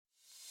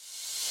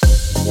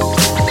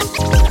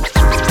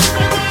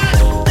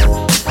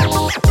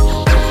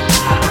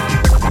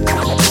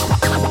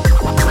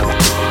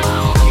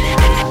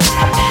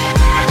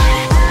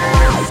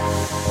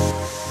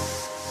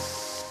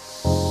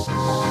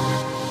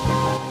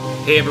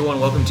Hey everyone,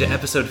 welcome to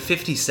episode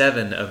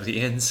 57 of the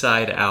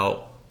Inside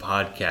Out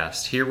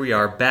podcast. Here we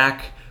are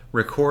back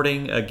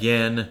recording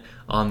again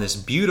on this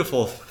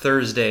beautiful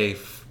Thursday,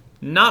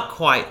 not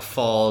quite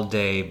fall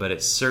day, but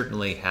it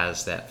certainly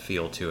has that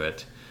feel to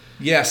it.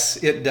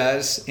 Yes, it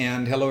does.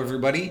 And hello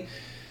everybody.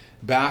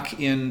 Back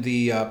in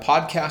the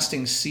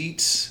podcasting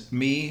seats,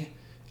 me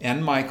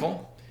and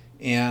Michael.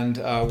 And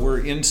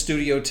we're in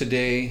studio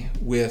today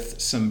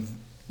with some,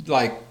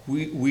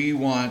 we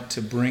want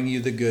to bring you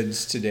the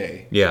goods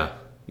today.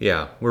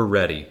 Yeah, we're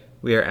ready.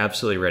 We are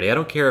absolutely ready. I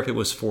don't care if it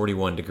was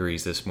 41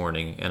 degrees this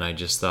morning, and I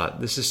just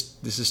thought this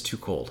is too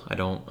cold.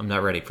 I'm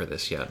not ready for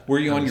this yet. Were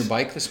you on your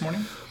bike this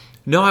morning?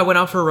 No, I went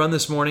out for a run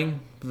this morning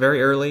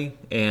very early,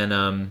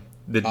 and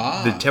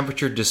the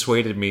temperature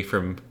dissuaded me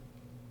from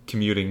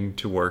commuting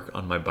to work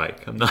on my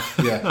bike. I'm not.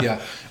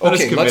 Yeah.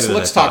 Okay,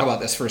 let's talk about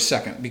this for a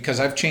second, because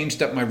I've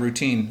changed up my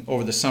routine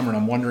over the summer, and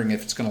I'm wondering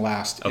if it's going to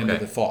last into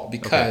the fall.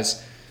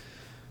 Because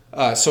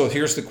so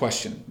here's the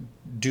question.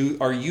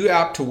 Are you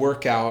apt to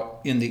work out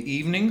in the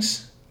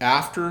evenings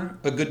after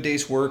a good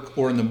day's work,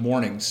 or in the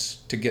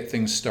mornings to get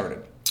things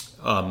started?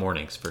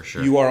 Mornings, for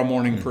sure. You are a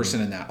morning person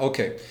in that.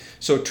 Okay.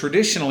 So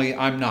traditionally,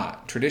 I'm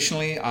not.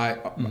 Traditionally,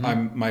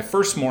 I'm my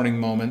first morning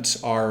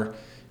moments are,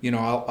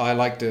 I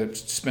like to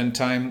spend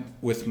time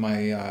with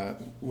my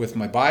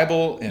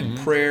Bible and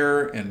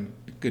prayer and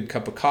a good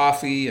cup of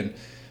coffee, and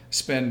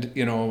spend,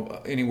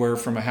 anywhere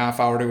from a half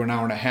hour to an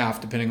hour and a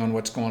half, depending on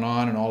what's going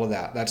on and all of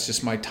that. That's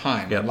just my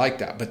time. Yep. I like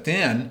that. But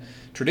then,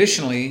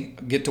 traditionally,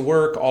 get to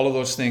work, all of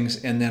those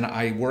things, and then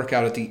I work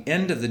out at the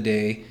end of the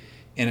day,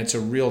 and it's a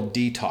real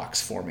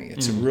detox for me.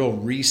 It's a real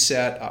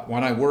reset.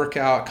 When I work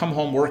out, come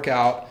home, work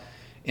out,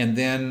 and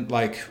then,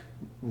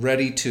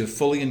 ready to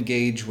fully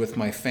engage with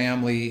my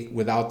family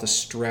without the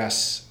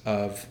stress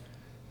of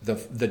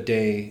the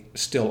day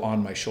still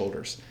on my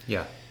shoulders.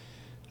 Yeah.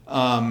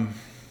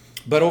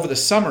 But over the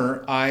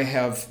summer, I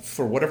have,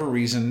 for whatever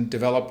reason,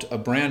 developed a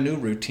brand new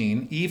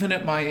routine, even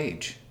at my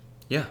age.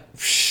 Yeah.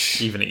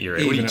 Even at your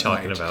age. What are you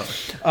talking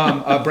about?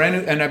 A brand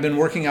new, and I've been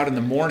working out in the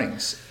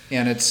mornings,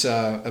 and it's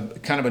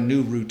kind of a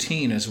new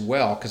routine as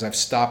well, because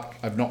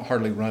I don't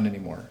hardly run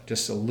anymore.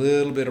 Just a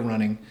little bit of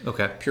running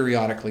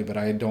periodically, but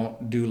I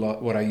don't do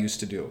what I used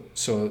to do.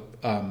 So,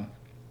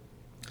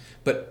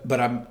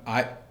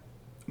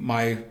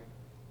 my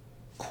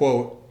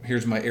quote,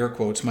 here's my air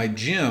quotes, my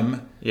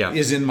gym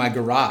is in my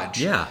garage.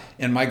 Yeah.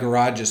 And my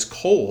garage is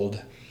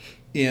cold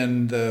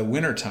in the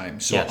wintertime.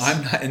 So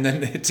I'm not, and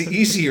then it's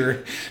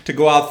easier to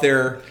go out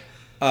there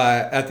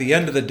at the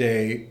end of the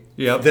day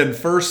than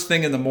first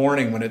thing in the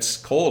morning when it's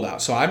cold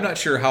out. So I'm not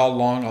sure how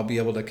long I'll be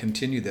able to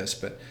continue this,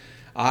 but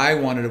I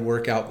wanted to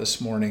work out this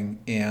morning,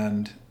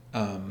 and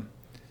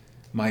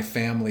my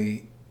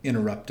family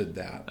interrupted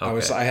that.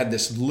 Okay. I had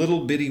this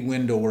little bitty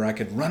window where I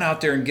could run out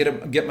there and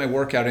get my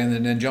workout in,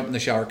 and then jump in the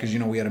shower, because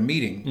we had a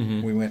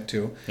meeting we went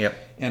to,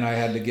 and I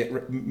had to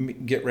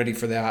get ready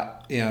for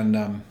that,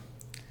 and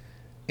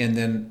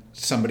then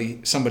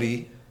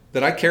somebody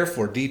that I care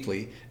for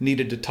deeply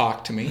needed to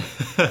talk to me,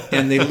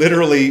 and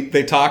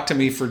they talked to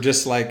me for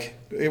just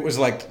it was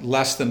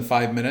less than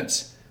 5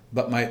 minutes,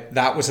 but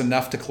that was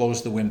enough to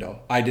close the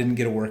window. I didn't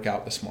get a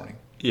workout this morning.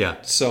 Yeah.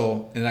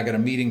 So, and I got a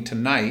meeting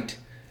tonight.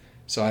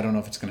 So I don't know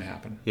if it's going to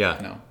happen. Yeah.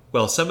 No.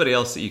 Well, somebody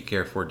else that you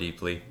care for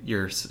deeply,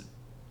 your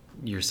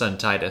son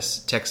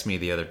Titus, texted me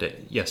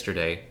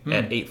yesterday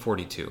at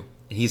 8:42, and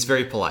he's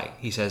very polite.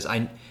 He says,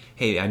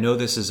 "Hey, I know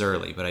this is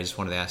early, but I just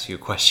wanted to ask you a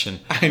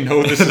question." I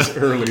know this is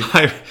early.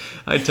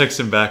 I text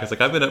him back. It's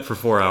I've been up for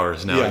 4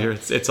 hours now. Yeah.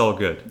 It's all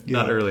good. Yeah.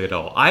 Not early at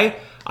all. I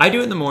do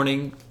it in the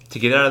morning to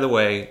get it out of the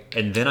way,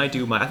 and then I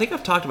do I think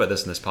I've talked about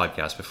this in this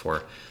podcast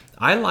before.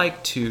 I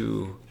like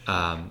to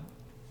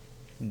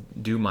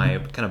do my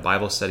kind of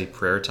Bible study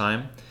prayer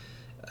time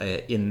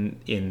in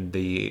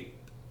the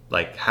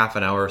half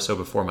an hour or so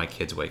before my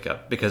kids wake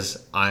up,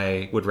 because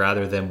I would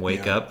rather them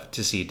wake up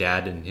to see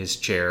Dad in his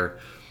chair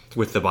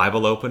with the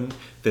Bible open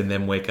than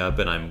them wake up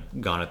and I'm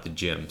gone at the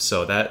gym.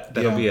 So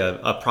that'll be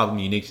a problem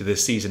unique to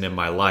this season in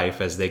my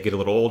life as they get a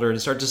little older and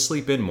start to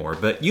sleep in more.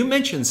 But you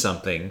mentioned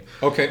something.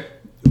 Okay.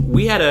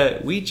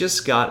 We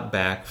just got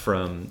back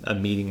from a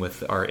meeting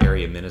with our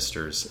area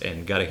ministers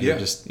and got to hear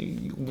just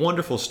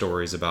wonderful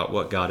stories about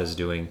what God is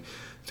doing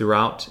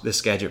throughout the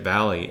Skagit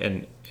Valley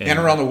and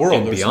around the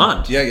world and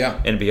beyond.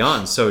 And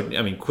beyond. So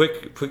I mean,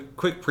 quick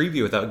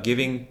preview without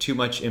giving too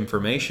much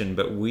information,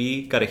 but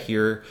we got to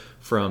hear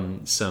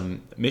from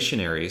some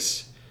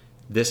missionaries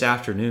this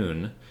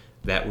afternoon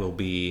that will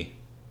be.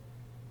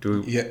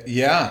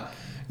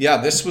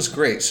 This was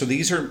great. So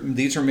these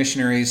are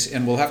missionaries,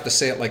 and we'll have to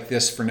say it like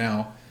this for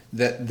now,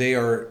 that they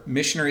are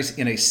missionaries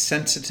in a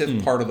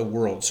sensitive part of the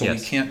world. So we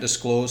can't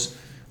disclose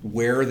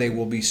where they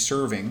will be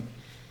serving,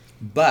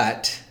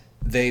 but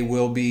they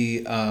will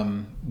be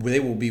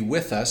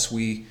with us.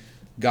 We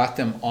got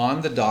them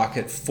on the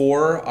docket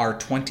for our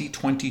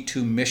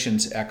 2022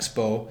 Missions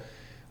Expo,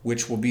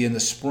 which will be in the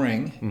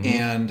spring.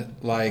 And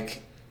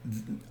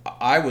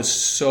I was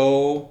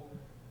so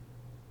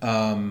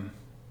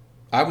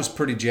I was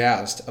pretty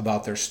jazzed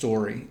about their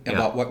story,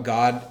 about what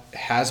God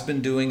has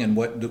been doing and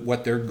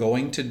what they're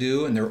going to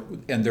do,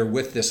 and they're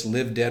with this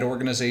Live Dead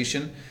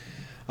organization.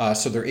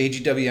 So they're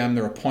AGWM,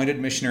 they're appointed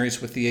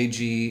missionaries with the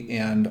AG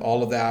and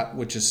all of that,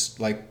 which is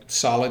like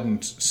solid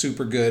and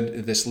super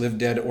good. This Live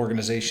Dead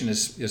organization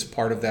is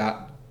part of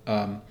that.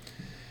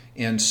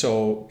 And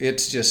so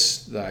it's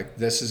just like,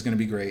 this is going to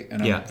be great.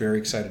 And I'm very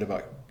excited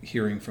about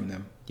hearing from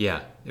them.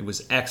 Yeah, it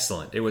was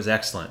excellent. It was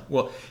excellent.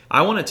 Well,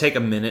 I want to take a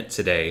minute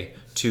today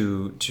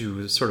to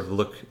sort of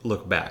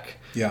look back.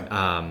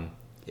 Yeah.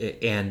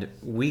 And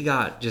we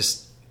got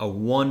just a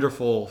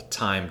wonderful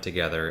time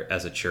together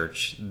as a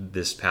church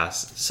this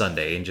past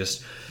Sunday, and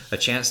just a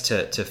chance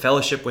to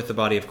fellowship with the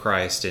body of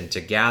Christ and to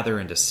gather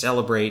and to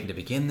celebrate and to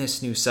begin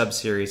this new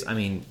sub-series. I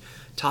mean,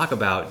 talk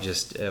about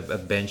just a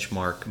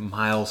benchmark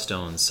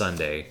milestone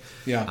Sunday.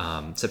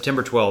 Yeah.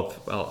 September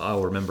 12th,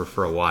 I'll remember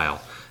for a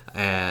while.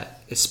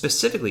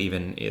 Specifically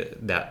even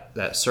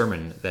that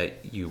sermon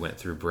that you went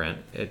through,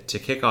 Brent, to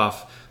kick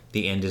off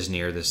The End is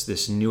Near,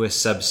 this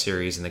newest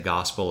sub-series in the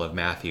Gospel of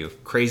Matthew.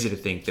 Crazy to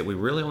think that we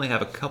really only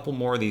have a couple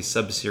more of these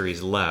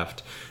sub-series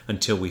left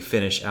until we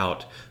finish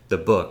out the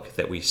book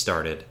that we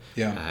started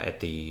at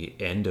the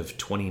end of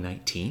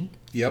 2019,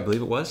 I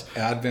believe it was.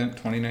 Advent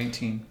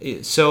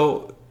 2019.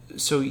 So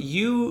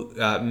you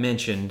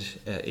mentioned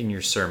in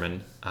your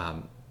sermon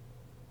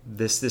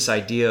this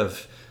idea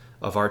of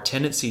our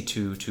tendency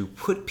to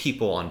put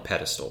people on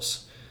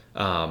pedestals.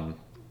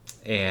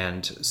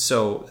 And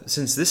so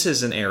since this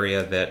is an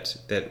area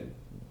that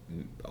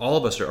all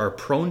of us are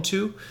prone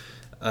to,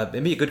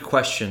 maybe a good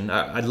question,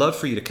 I'd love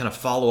for you to kind of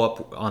follow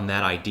up on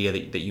that idea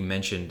that you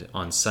mentioned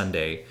on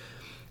Sunday,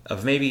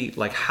 of maybe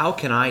like, how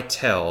can I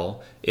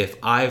tell if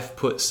I've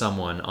put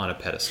someone on a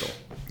pedestal?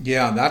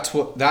 Yeah,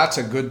 that's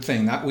a good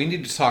thing. That we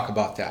need to talk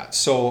about that.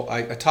 So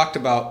I talked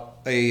about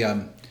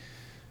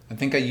I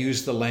think I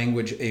used the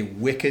language, a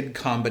wicked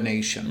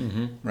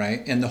combination,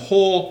 right? And the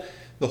whole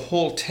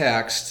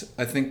text,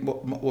 I think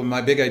what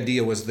my big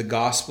idea was, the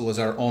gospel is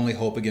our only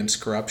hope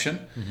against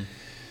corruption.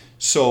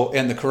 So,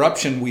 and the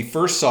corruption we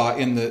first saw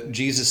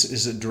Jesus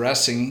is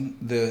addressing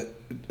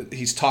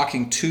he's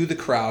talking to the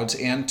crowds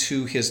and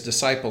to his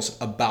disciples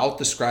about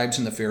the scribes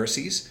and the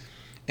Pharisees.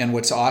 And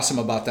what's awesome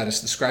about that is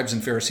the scribes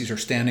and Pharisees are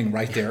standing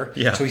right there.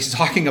 Yeah. So he's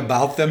talking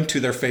about them to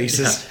their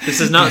faces. Yeah. This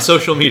is not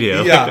social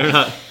media. Yeah. They're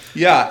not.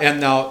 Yeah, and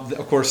now,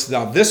 of course,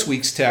 this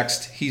week's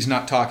text, he's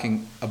not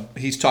talking.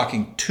 He's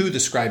talking to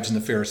the scribes and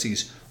the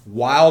Pharisees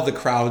while the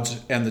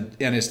crowds and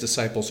his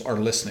disciples are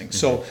listening.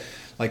 So,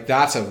 like,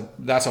 that's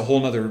a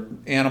whole other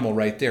animal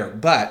right there.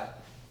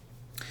 But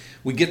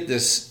we get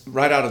this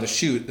right out of the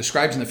chute. The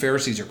scribes and the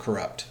Pharisees are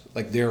corrupt.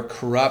 Like, they're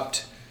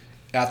corrupt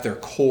at their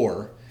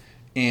core,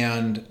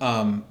 and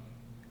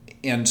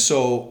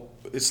so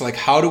it's like,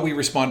 how do we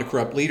respond to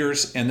corrupt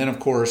leaders? And then, of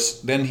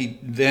course,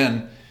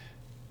 then.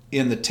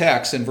 In the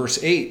text, in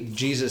verse 8,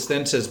 Jesus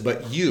then says,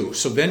 but you.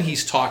 So then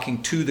he's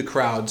talking to the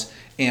crowds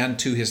and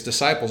to his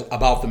disciples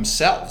about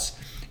themselves.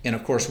 And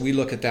of course, we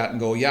look at that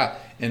and go, yeah,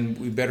 and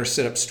we better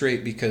sit up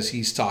straight because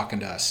he's talking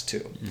to us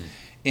too.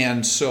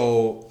 And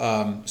so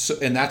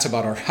and that's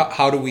about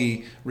how do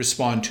we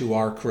respond to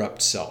our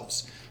corrupt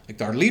selves.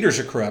 Like, our leaders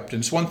are corrupt, and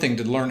it's one thing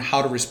to learn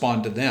how to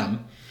respond to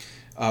them,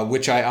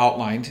 which I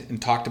outlined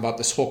and talked about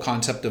this whole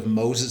concept of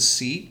Moses'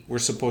 seat. We're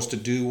supposed to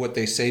do what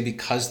they say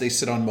because they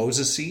sit on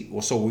Moses' seat.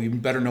 Well, so we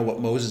better know what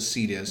Moses'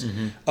 seat is.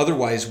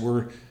 Otherwise,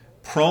 we're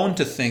prone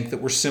to think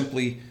that we're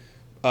simply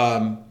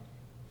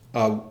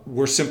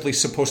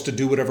supposed to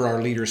do whatever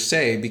our leaders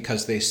say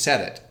because they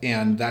said it.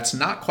 And that's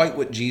not quite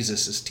what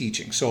Jesus is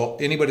teaching. So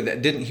anybody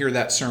that didn't hear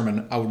that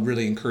sermon, I would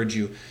really encourage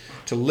you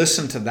to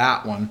listen to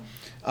that one,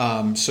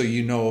 so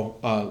you know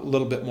a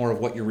little bit more of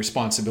what your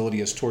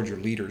responsibility is toward your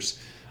leaders.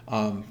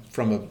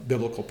 From a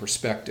biblical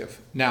perspective.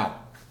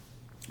 Now,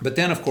 but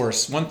then, of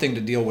course, one thing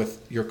to deal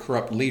with your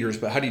corrupt leaders,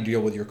 but how do you deal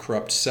with your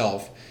corrupt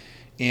self?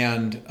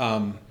 And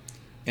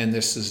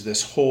this is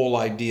this whole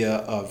idea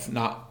of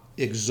not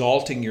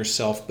exalting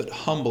yourself, but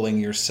humbling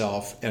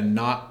yourself, and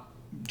not,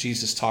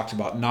 Jesus talked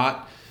about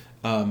not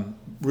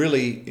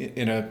really,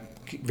 in a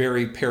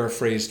very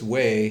paraphrased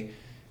way,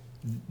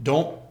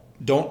 don't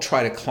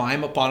try to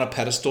climb up on a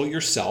pedestal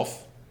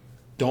yourself.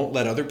 Don't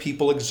let other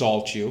people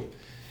exalt you.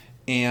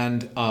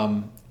 And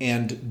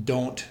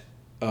don't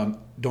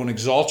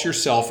exalt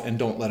yourself, and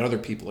don't let other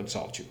people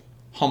exalt you.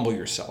 Humble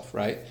yourself,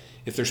 right?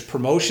 If there's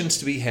promotions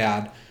to be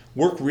had,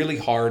 work really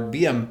hard,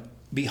 be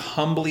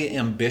humbly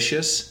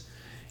ambitious,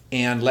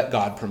 and let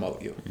God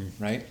promote you,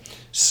 right?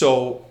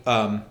 So,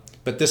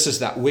 but this is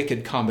that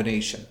wicked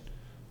combination.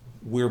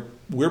 We're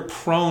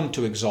prone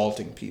to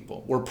exalting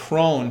people. We're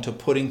prone to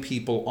putting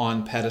people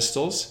on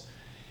pedestals,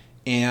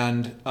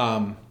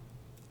 but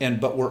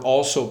we're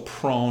also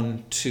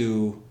prone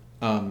to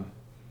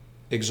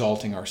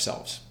exalting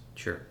ourselves.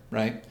 Sure.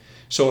 Right?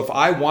 So if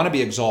I want to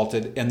be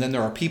exalted and then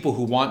there are people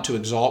who want to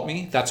exalt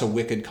me, that's a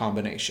wicked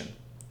combination.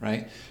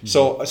 Right?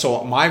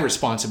 So my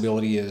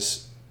responsibility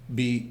is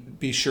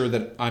be sure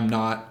that I'm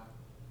not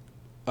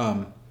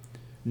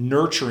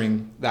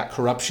nurturing that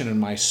corruption in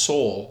my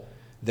soul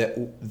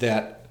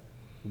that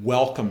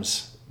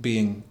welcomes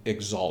being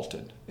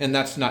exalted. And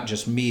that's not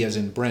just me as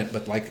in Brent,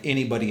 but like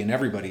anybody and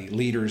everybody,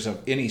 leaders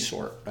of any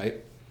sort,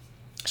 right?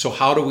 So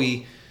how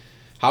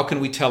can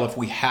we tell if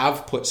we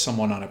have put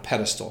someone on a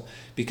pedestal?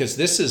 Because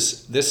this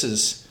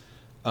is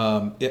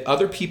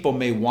other people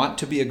may want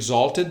to be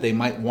exalted. They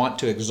might want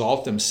to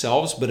exalt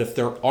themselves, but if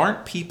there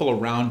aren't people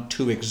around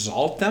to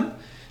exalt them,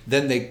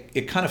 then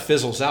it kind of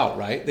fizzles out,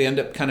 right? They end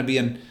up kind of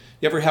being.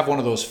 You ever have one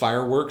of those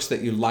fireworks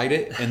that you light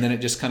it and then it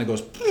just kind of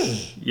goes,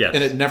 yes,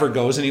 and it never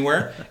goes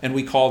anywhere, and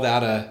we call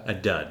that a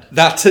dud.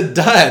 That's a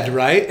dud,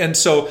 right? And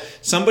so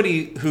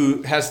somebody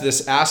who has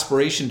this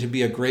aspiration to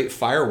be a great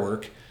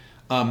firework,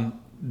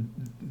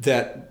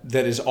 that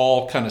is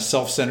all kind of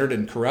self-centered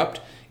and corrupt,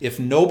 if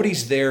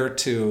nobody's there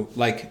to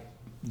like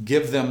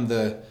give them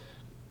the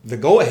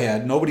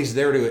go-ahead, nobody's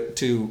there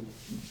to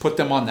put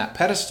them on that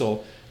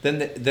pedestal,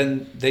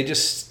 then they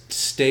just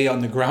stay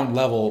on the ground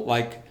level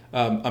like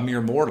a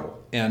mere mortal.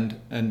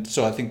 And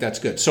so I think that's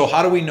good. So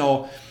how do we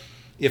know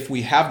if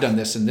we have done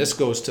this? And this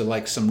goes to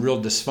like some real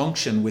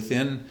dysfunction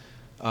within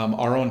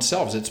our own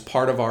selves. It's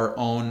part of our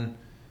own,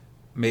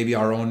 maybe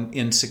our own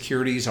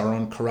insecurities, our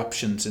own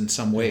corruptions in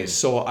some ways.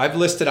 So I've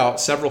listed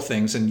out several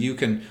things, and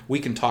we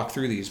can talk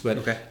through these. But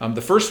okay.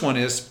 The first one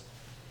is,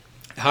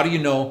 how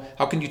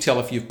can you tell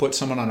if you've put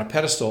someone on a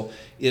pedestal?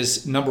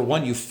 Is number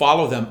one, you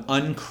follow them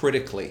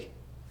uncritically.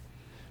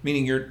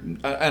 Meaning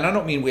and I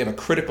don't mean we have a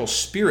critical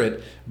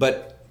spirit,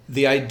 but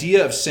the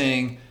idea of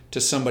saying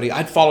to somebody,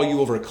 I'd follow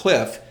you over a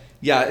cliff.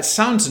 Yeah, it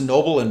sounds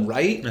noble and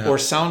right, or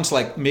sounds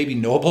like maybe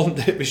noble.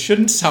 It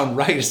shouldn't sound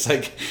right. It's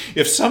like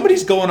if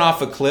somebody's going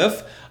off a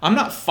cliff, I'm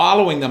not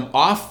following them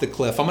off the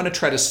cliff. I'm going to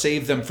try to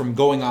save them from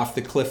going off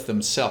the cliff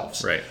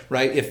themselves.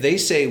 Right? If they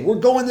say, we're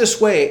going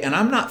this way, and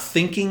I'm not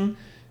thinking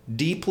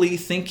deeply,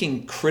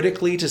 thinking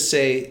critically to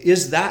say,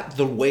 is that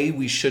the way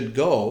we should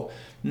go?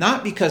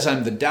 Not because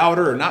I'm the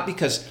doubter, or not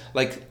because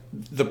like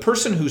the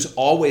person who's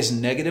always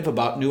negative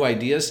about new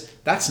ideas,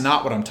 that's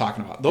not what I'm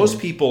talking about. Those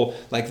people,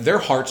 like their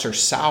hearts are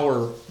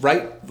sour,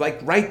 right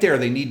there.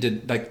 They need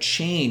to like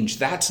change.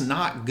 That's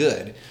not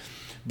good.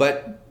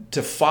 But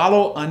to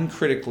follow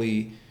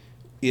uncritically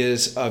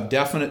is a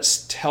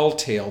definite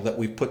telltale that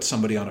we've put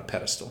somebody on a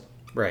pedestal.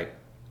 Right.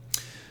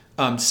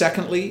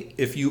 Secondly,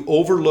 if you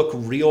overlook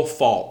real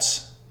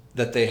faults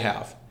that they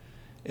have,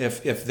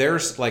 if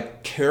there's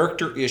like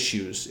character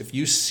issues, if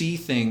you see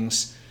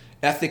things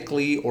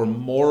ethically or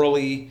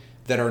morally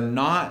that are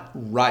not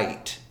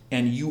right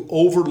and you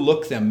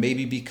overlook them,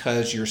 maybe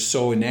because you're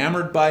so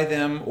enamored by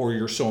them or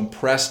you're so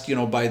impressed,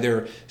 by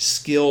their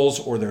skills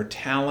or their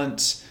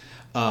talents,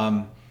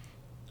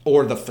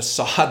 or the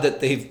facade that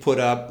they've put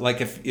up,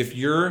 like if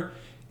you're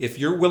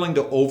willing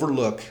to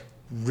overlook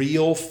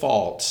real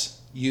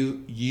faults,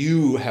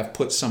 you have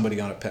put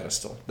somebody on a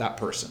pedestal, that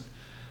person.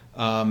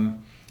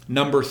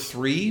 Number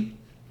 3,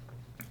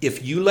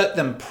 if you let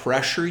them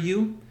pressure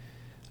you,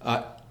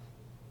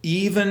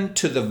 even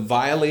to the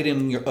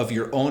violating of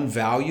your own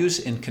values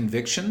and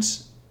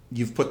convictions,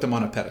 you've put them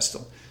on a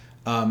pedestal.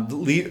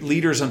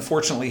 Leaders,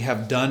 unfortunately,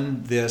 have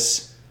done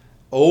this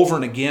over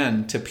and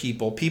again to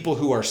people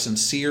who are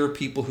sincere,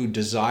 people who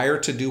desire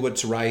to do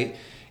what's right,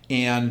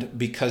 and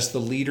because the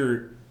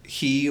leader,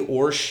 he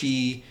or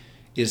she,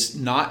 is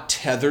not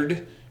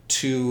tethered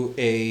to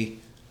a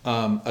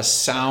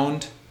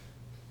sound.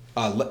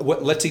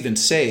 Let's even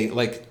say,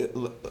 like,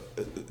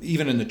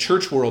 even in the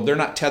church world, they're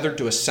not tethered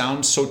to a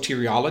sound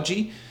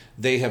soteriology.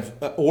 They have,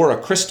 or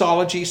a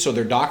Christology, so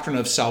their doctrine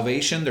of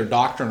salvation, their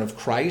doctrine of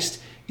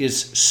Christ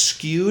is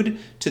skewed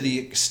to the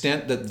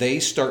extent that they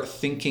start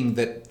thinking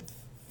that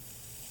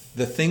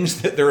the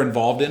things that they're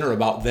involved in are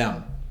about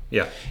them.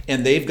 Yeah.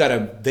 And they've got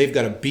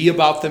to be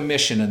about the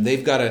mission, and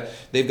they've got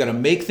to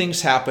make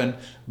things happen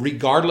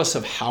regardless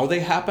of how they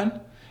happen.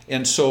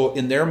 And so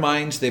in their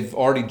minds, they've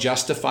already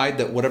justified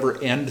that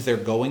whatever end they're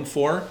going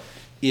for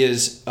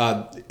is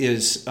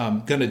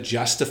going to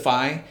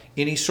justify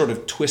any sort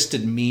of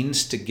twisted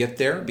means to get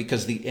there,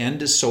 because the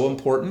end is so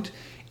important.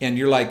 And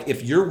you're like,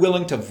 if you're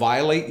willing to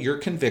violate your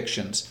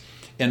convictions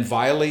and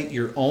violate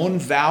your own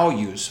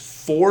values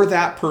for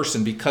that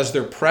person because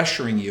they're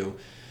pressuring you,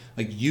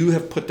 like, you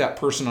have put that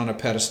person on a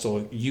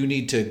pedestal. You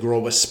need to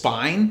grow a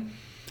spine.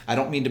 I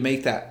don't mean to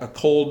make that a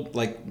cold,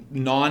 like,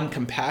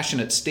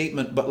 non-compassionate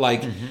statement, but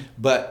like,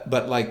 but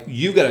like,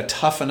 you got to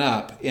toughen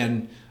up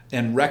and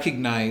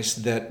recognize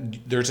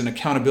that there's an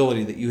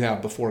accountability that you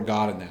have before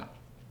God in that.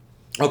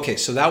 Okay,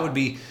 so that would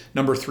be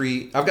number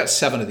 3. I've got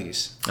 7 of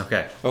these.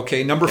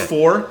 Okay. Number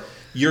 4,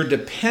 you're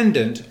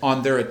dependent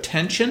on their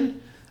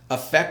attention,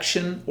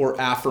 affection,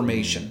 or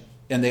affirmation,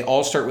 and they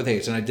all start with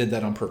A's, and I did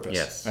that on purpose.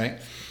 Yes. Right?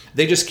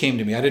 They just came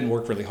to me. I didn't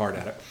work really hard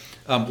at it.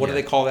 What do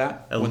they call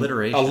that?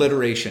 Alliteration.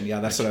 Alliteration. Yeah,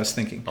 that's what I was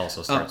thinking.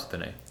 Also starts with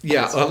an A.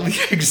 Yeah,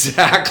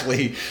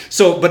 exactly.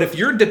 So, but if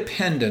you're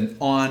dependent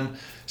on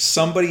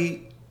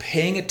somebody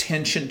paying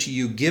attention to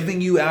you, giving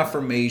you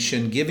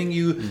affirmation, giving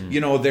you,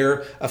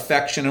 their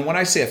affection. And when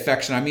I say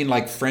affection, I mean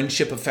like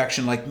friendship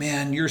affection, like,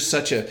 man, you're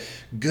such a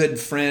good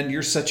friend.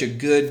 You're such a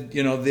good,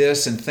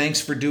 this, and thanks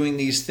for doing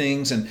these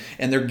things. And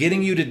they're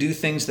getting you to do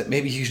things that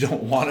maybe you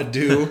don't want to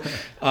do.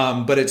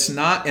 But it's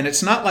not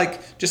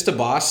like just a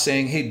boss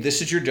saying, hey,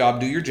 this is your job,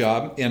 do your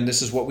job. And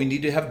this is what we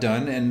need to have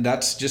done. And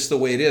that's just the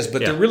way it is. But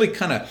they're really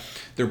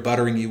they're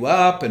buttering you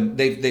up, and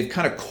they've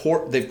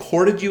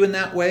courted you in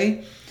that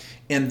way.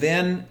 And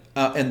then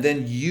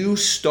you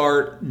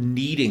start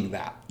needing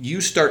that.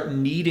 You start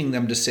needing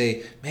them to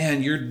say,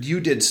 man, you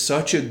did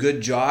such a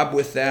good job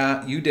with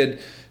that. You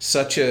did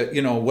such a,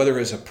 whether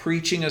it's a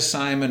preaching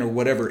assignment or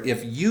whatever.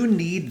 If you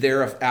need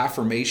their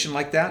affirmation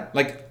like that,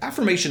 like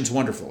affirmation's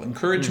wonderful.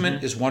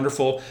 Encouragement is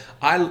wonderful.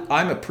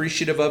 I'm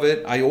appreciative of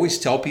it. I always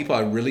tell people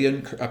I really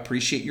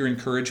appreciate your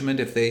encouragement.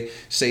 If they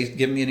say,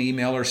 give me an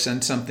email or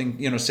send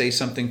something, say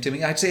something to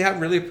me, I'd say I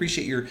really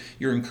appreciate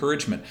your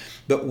encouragement.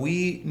 But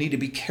we need to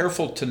be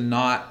careful to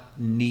not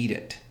need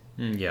it.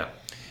 Yeah.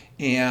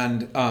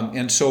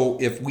 And so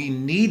if we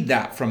need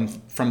that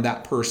from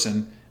that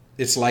person,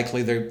 it's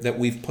likely that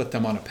we've put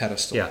them on a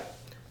pedestal. Yeah.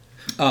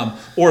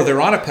 Or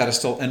they're on a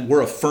pedestal and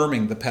we're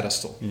affirming the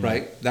pedestal,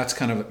 right? That's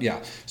kind of,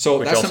 yeah. So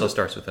which that's also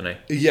starts with an A.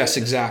 Yes,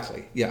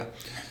 exactly. Yeah.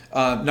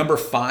 Number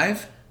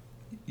 5,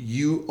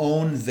 you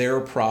own their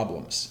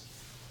problems,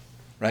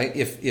 right?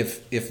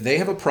 If they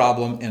have a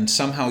problem and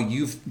somehow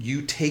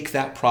you take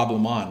that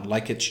problem on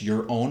like it's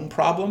your own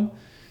problem,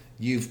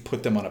 you've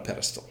put them on a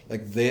pedestal.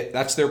 Like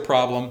that's their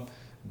problem.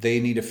 They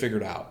need to figure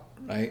it out,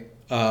 right?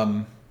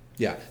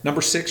 Yeah. Number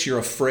 6, you're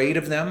afraid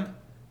of them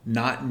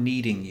not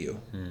needing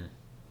you.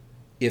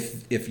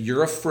 If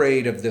you're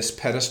afraid of this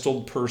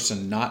pedestaled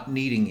person not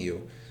needing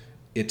you,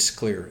 it's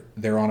clear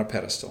they're on a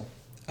pedestal.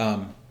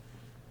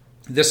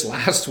 This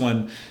last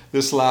one,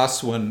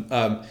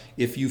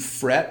 if you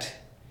fret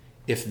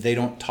if they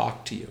don't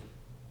talk to you.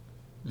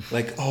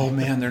 Like, oh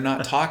man, they're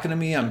not talking to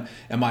me. Am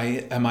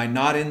I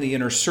not in the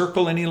inner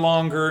circle any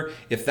longer?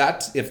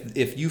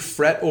 If you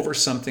fret over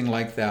something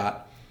like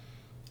that,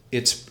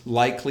 it's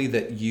likely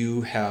that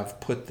you have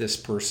put this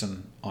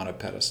person on a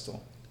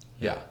pedestal.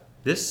 Yeah.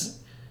 This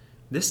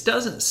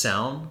doesn't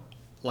sound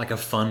like a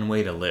fun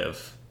way to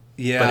live.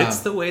 Yeah. But it's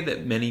the way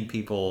that many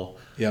people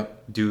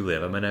do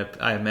live. I mean,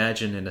 I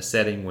imagine in a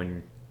setting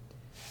when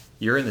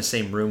you're in the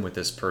same room with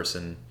this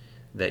person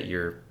that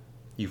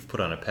you've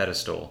put on a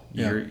pedestal.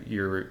 Yeah.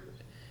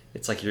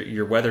 It's like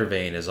your weather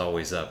vane is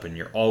always up, and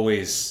you're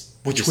always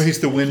which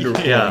way's the wind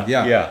blowing?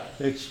 Yeah.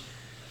 It's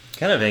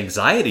kind of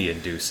anxiety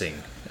inducing.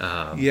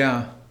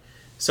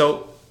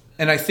 So,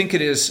 and I think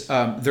it is.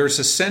 There's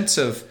a sense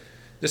of,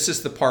 this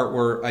is the part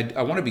where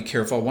I want to be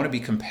careful. I want to be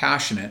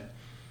compassionate.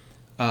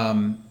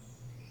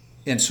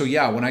 And so,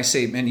 when I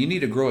say, man, you need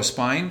to grow a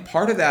spine,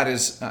 part of that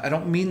is, I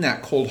don't mean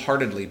that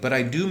cold-heartedly, but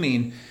I do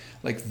mean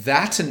like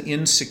that's an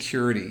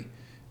insecurity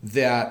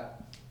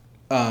that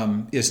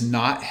is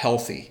not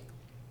healthy.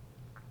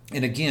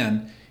 And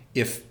again,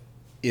 if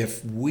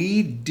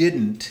we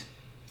didn't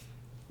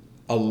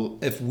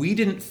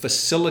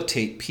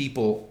facilitate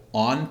people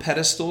on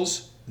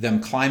pedestals,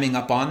 them climbing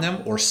up on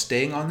them or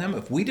staying on them,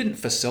 if we didn't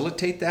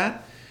facilitate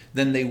that,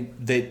 then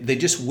they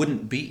just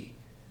wouldn't be,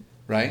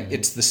 right? Mm-hmm.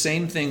 It's the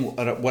same thing,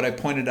 what I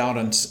pointed out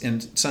on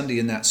Sunday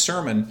in that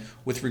sermon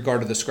with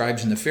regard to the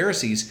scribes and the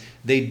Pharisees.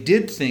 They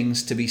did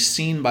things to be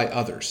seen by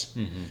others.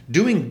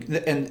 Mm-hmm.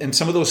 And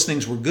some of those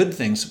things were good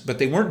things, but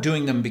they weren't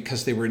doing them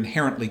because they were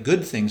inherently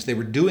good things. They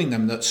were doing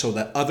them so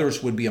that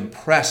others would be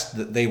impressed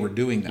that they were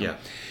doing them. Yeah.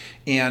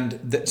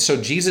 And so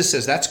Jesus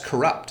says that's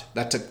corrupt.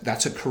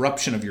 That's a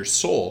corruption of your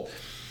soul.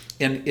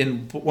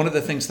 And one of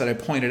the things that I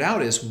pointed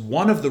out is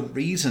one of the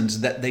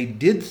reasons that they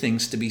did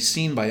things to be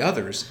seen by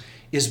others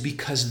is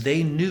because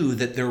they knew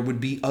that there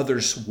would be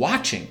others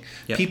watching.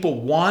 Yep.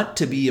 People want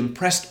to be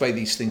impressed by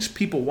these things.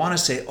 People want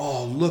to say,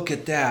 oh, look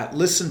at that.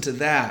 Listen to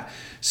that.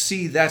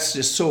 See, that's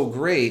just so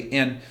great.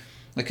 And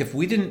like if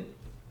we didn't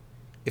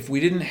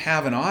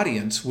have an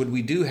audience, would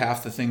we do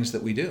half the things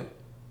that we do?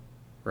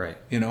 Right.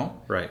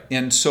 Right.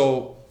 And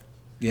so,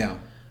 yeah.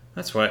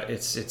 That's why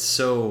it's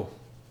so,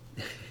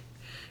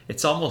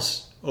 it's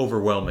almost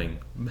overwhelming,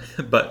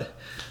 but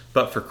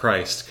for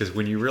Christ, because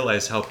when you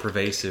realize how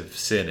pervasive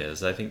sin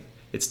is, I think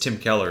it's Tim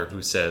Keller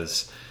who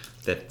says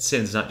that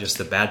sin's not just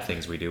the bad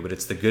things we do, but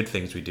it's the good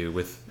things we do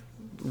with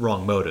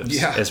wrong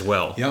motives as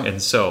well. Yeah.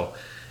 And so,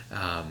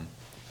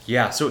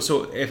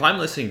 so if I'm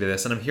listening to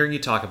this and I'm hearing you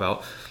talk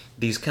about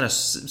these kind of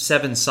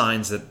 7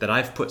 signs that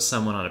I've put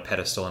someone on a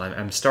pedestal, and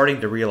I'm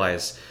starting to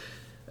realize,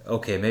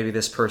 okay, maybe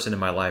this person in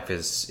my life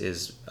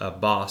is a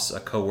boss, a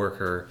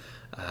coworker,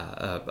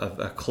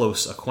 a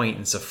close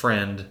acquaintance, a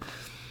friend.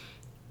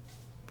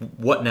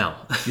 What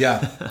now?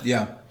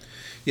 Yeah.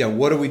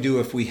 What do we do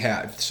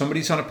if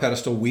somebody's on a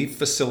pedestal, we've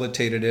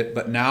facilitated it,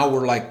 but now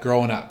we're like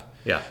growing up.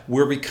 Yeah.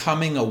 We're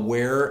becoming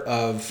aware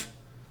of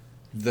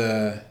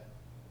that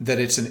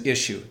it's an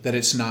issue, that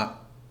it's not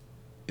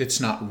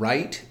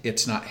right,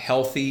 it's not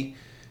healthy,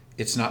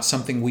 It's not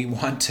something we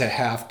want to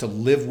have to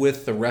live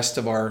with the rest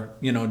of our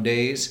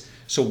days.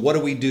 So what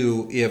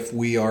do if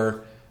we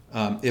are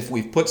if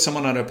we've put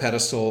someone on a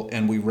pedestal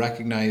and we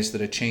recognize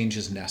that a change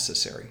is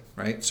necessary,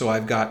 right? So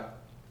I've got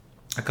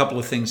a couple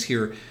of things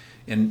here,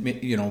 and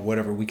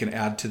whatever we can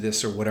add to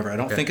this or whatever. I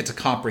don't think it's a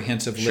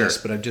comprehensive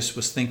list, but I just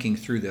was thinking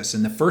through this,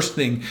 and the first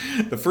thing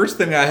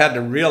I had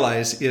to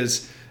realize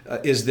is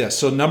this.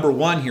 So number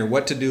one here,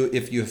 what to do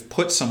if you've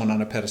put someone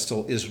on a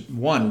pedestal is,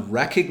 one,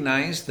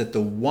 recognize that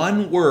the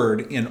one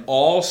word in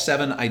all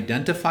 7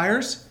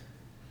 identifiers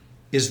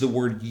is the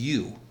word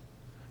you.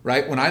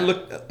 Right? When I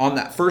look on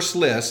that first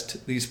list,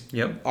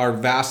 our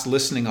vast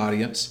listening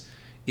audience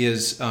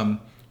is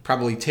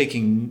probably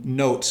taking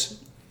notes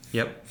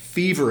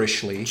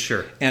feverishly.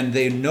 Sure. And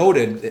they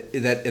noted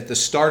that at the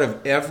start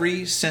of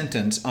every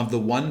sentence of the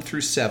 1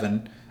 through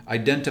 7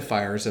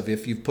 identifiers of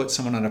if you've put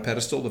someone on a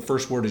pedestal, the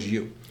first word is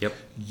you. Yep.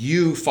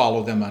 You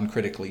follow them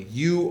uncritically.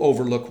 You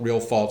overlook real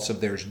faults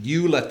of theirs.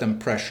 You let them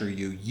pressure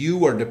you.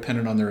 You are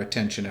dependent on their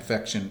attention,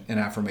 affection, and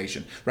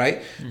affirmation.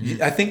 Right?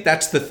 Mm-hmm. I think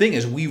that's the thing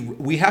is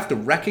we have to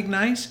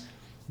recognize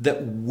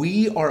that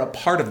we are a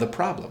part of the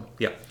problem.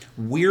 Yeah.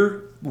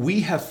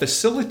 We have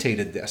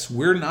facilitated this.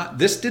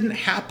 This didn't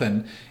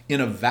happen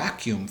in a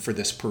vacuum for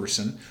this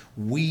person.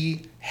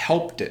 We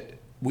helped it.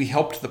 We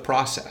helped the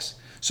process.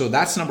 So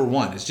that's number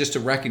one, is just to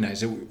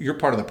recognize that you're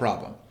part of the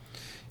problem.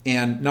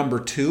 And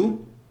number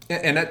two,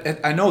 and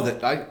I know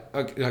that I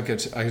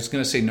was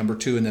going to say number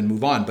two and then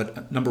move on,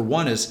 but number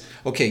one is,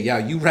 okay, yeah,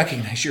 you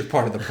recognize you're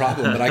part of the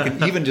problem, but I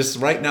can even just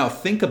right now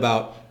think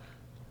about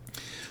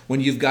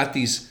when you've got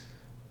these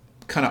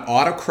kind of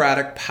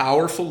autocratic,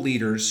 powerful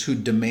leaders who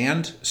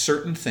demand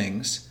certain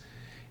things,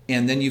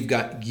 and then you've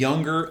got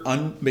younger,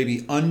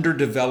 maybe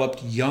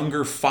underdeveloped,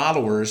 younger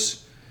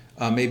followers.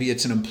 Maybe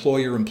it's an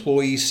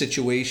employer-employee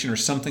situation or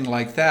something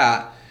like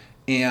that,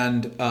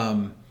 and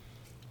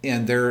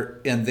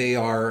they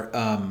are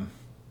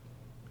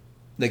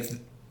like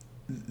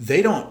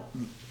they don't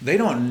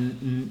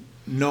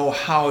know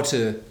how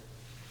to.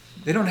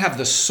 They don't have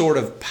the sort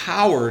of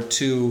power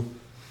to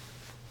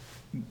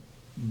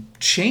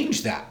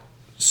change that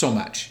so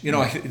much.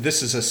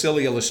 This is a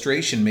silly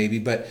illustration maybe,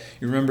 but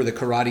you remember the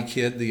Karate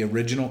Kid, the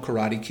original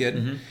Karate Kid,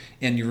 mm-hmm.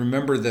 and you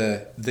remember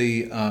the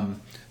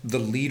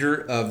leader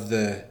of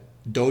the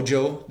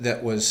dojo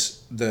that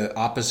was the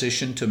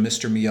opposition to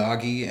Mr.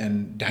 Miyagi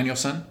and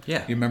Daniel-san?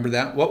 Yeah. You remember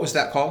that? What was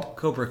that called?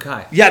 Cobra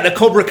Kai. Yeah, the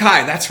Cobra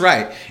Kai. That's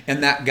right.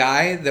 And that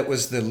guy that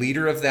was the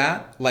leader of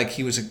that, like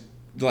he was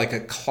like a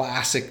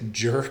classic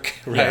jerk,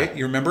 right? Yeah.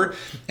 You remember?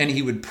 And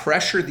he would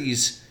pressure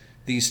these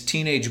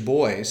teenage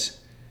boys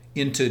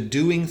into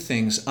doing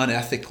things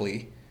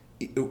unethically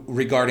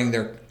regarding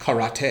their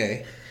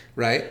karate,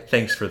 right?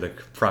 Thanks for the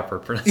proper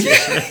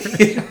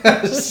pronunciation.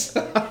 Yes.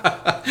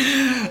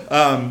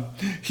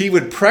 He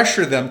would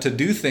pressure them to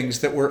do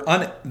things that were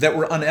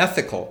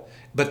unethical,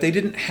 but they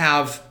didn't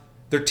have.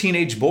 They're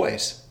teenage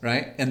boys,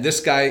 right? And this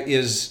guy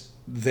is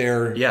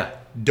their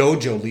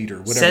dojo leader,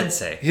 whatever.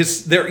 Sensei.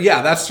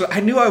 That's.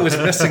 I knew I was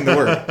missing the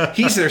word.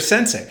 He's their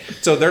sensei,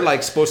 so they're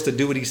like supposed to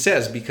do what he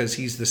says because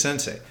he's the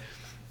sensei.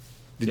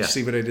 Did you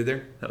see what I did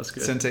there? That was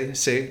good.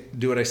 Sensei,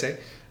 do what I say.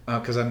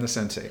 Because I'm the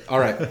sensei. All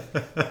right.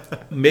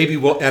 Maybe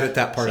we'll edit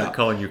that part out.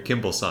 Calling you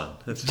Kimball-san.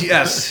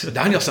 Yes,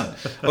 Daniel-san.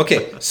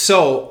 Okay,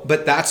 so,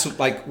 but that's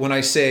like when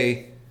I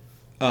say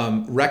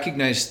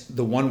recognize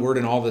the one word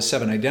in all the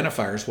 7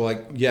 identifiers, well,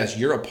 like, yes,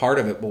 you're a part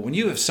of it. But when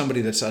you have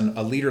somebody that's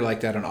a leader like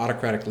that, an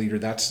autocratic leader,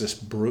 that's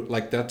just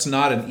that's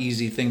not an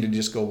easy thing to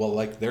just go, well,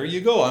 like, there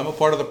you go, I'm a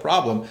part of the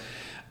problem.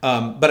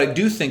 But I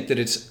do think that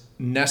it's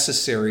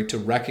necessary to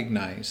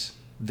recognize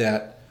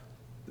that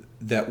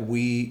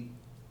we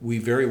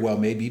very well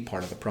may be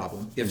part of the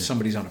problem if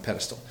somebody's on a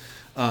pedestal.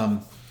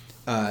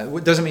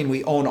 It doesn't mean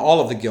we own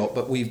all of the guilt,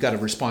 but we've got a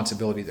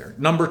responsibility there.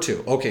 Number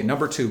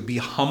two, be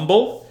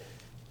humble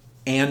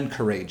and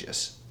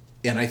courageous.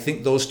 And I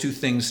think those two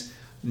things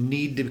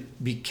need to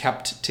be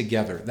kept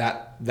together.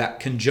 That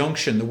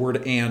conjunction, the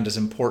word "and" is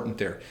important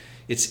there.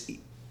 It's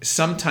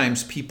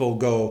sometimes people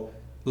go,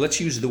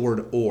 let's use the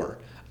word "or."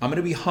 I'm going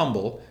to be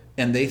humble.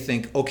 And they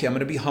think, okay, I'm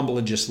going to be humble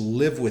and just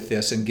live with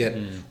this and get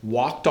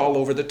walked all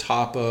over the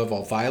top of.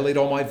 I'll violate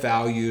all my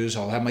values.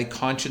 I'll have my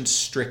conscience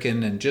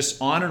stricken and just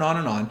on and on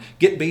and on.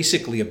 Get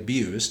basically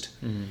abused.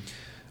 Mm-hmm.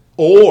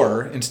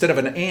 Or instead of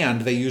an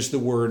 "and," they use the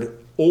word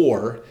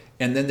 "or,"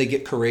 and then they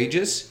get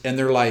courageous and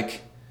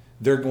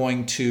they're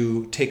going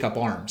to take up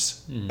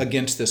arms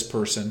against this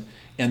person.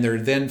 And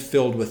they're then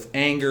filled with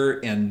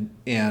anger and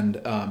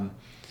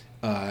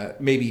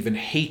maybe even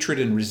hatred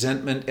and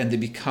resentment, and they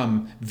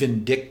become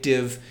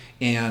vindictive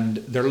and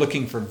they're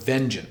looking for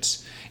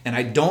vengeance. And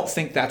I don't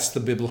think that's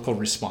the biblical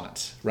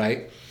response,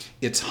 right?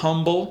 It's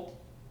humble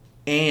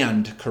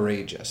and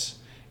courageous.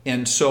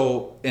 And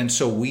so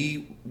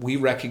we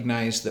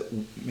recognize that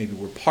maybe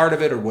we're part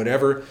of it or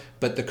whatever,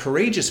 but the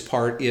courageous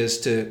part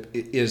is to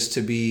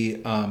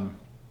be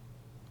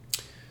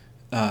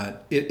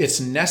it's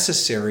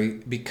necessary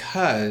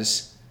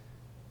because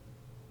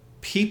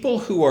people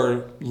who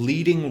are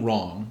leading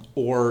wrong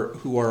or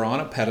who are on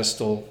a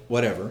pedestal,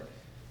 whatever,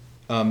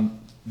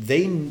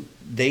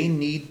 they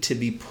need to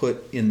be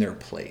put in their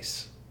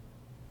place.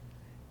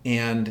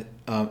 And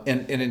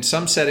in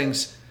some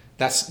settings,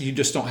 you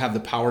just don't have the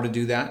power to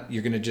do that.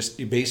 You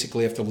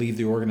basically have to leave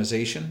the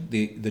organization,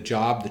 the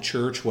job, the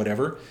church,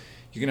 whatever.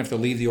 You're gonna have to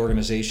leave the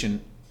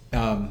organization.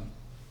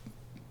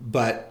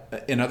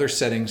 But in other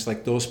settings,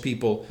 like those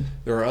people,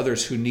 there are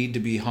others who need to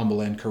be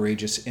humble and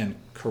courageous and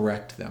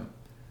correct them.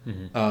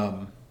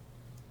 Mm-hmm.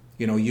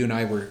 You and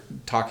I were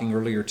talking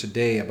earlier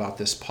today about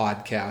this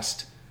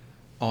podcast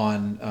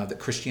on that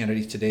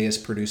Christianity Today is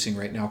producing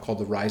right now called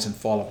The Rise and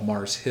Fall of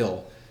Mars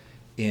Hill.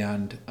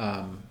 And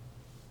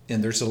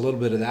there's a little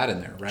bit of that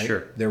in there, right?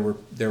 Sure.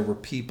 There were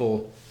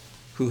people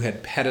who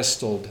had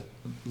pedestaled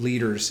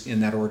leaders in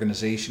that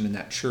organization, in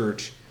that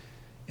church,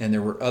 and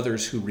there were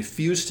others who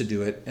refused to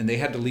do it, and they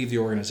had to leave the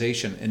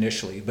organization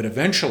initially. But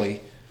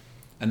eventually,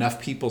 enough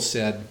people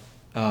said,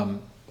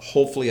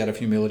 hopefully out of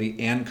humility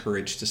and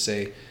courage, to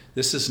say,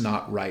 this is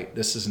not right.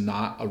 This is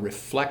not a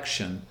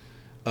reflection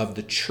of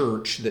the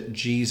church that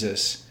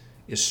Jesus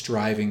is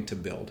striving to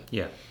build.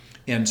 Yeah.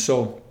 And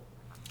so,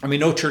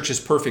 no church is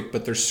perfect,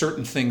 but there's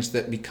certain things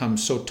that become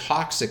so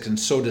toxic and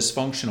so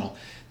dysfunctional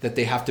that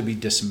they have to be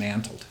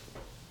dismantled.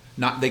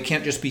 They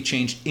can't just be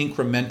changed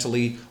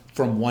incrementally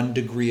from one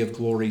degree of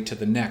glory to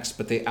the next,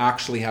 but they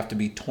actually have to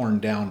be torn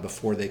down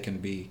before they can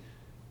be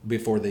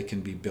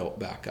built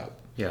back up.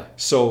 Yeah.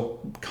 So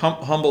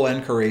humble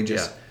and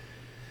courageous.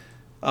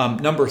 Yeah.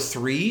 Number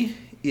 3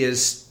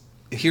 is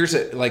here's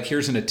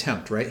an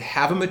attempt, right?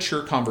 Have a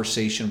mature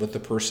conversation with the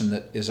person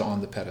that is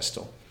on the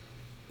pedestal.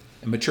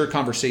 A mature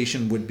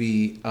conversation would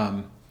be,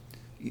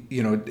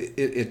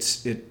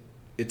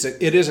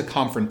 it is a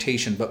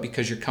confrontation, but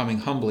because you're coming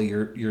humbly,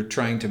 you're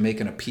trying to make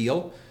an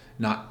appeal,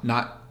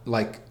 not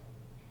like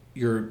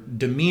your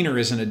demeanor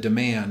isn't a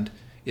demand.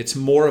 It's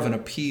more of an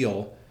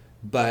appeal,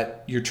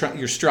 but you're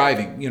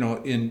striving,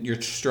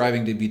 you're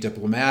striving to be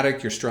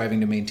diplomatic. You're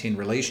striving to maintain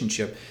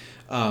relationship,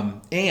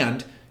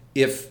 and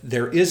if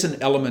there is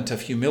an element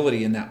of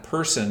humility in that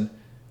person,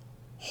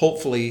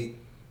 hopefully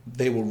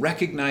they will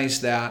recognize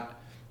that.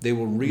 They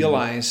will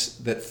realize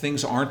that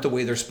things aren't the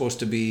way they're supposed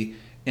to be,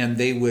 and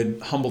they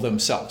would humble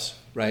themselves,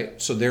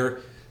 right? So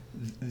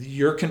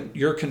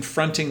you're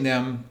confronting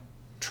them,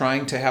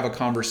 trying to have a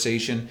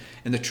conversation.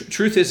 And the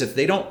truth is, if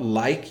they don't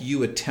like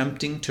you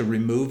attempting to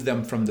remove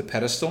them from the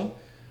pedestal,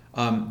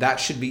 that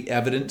should be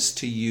evidence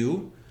to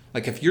you.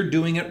 Like if you're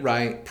doing it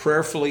right,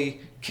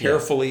 prayerfully,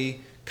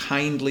 carefully,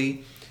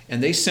 kindly,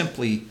 and they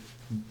simply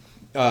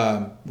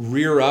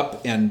rear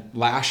up and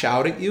lash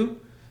out at you,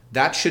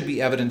 that should be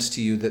evidence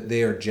to you that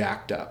they are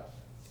jacked up.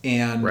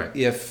 And right.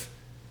 if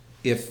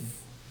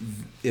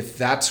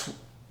that's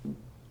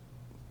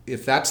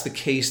the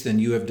case, then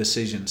you have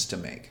decisions to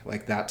make.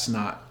 Like that's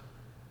not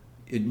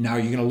now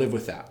you're going to live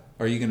with that.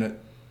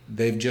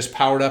 They've just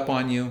powered up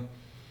on you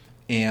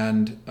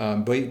and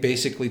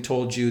basically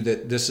told you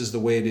that this is the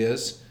way it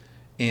is,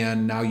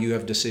 and now you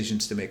have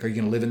decisions to make. Are you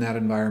going to live in that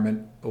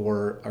environment,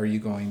 or are you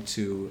going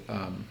to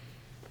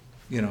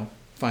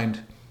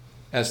find,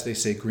 as they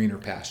say, greener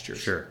pastures?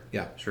 Sure.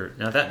 Yeah. Sure.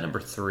 Now that number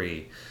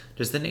 3,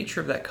 does the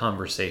nature of that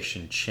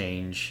conversation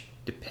change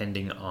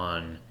depending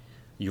on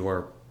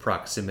your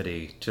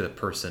proximity to the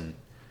person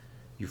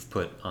you've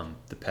put on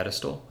the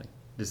pedestal?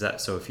 Is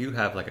that so? If you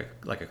have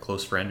like a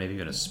close friend, maybe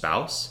even a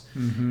spouse,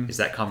 mm-hmm. is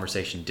that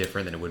conversation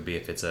different than it would be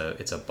if it's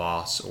a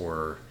boss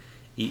or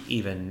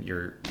even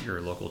your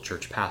local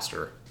church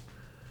pastor?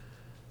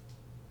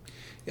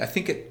 I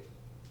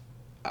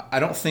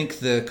don't think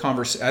the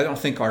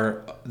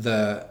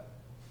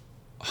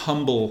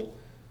humble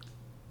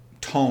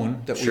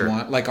tone that we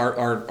want, like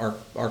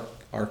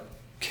our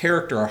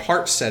character, our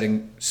heart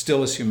setting,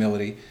 still is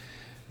humility.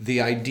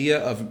 The idea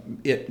of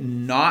it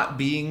not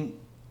being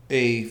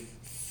a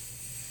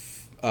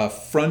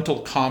frontal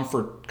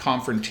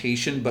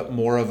confrontation, but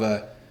more of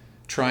a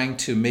trying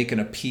to make an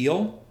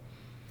appeal,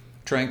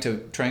 trying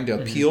to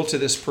appeal to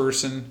this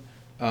person.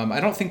 I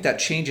don't think that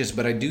changes,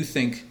 but I do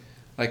think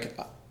like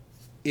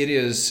it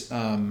is.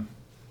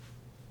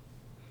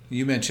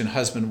 You mentioned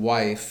husband,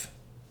 wife,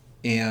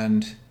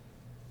 and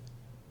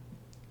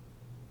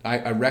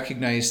I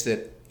recognize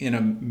that in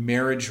a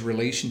marriage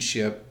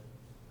relationship,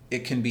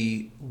 it can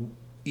be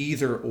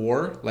either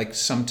or. Like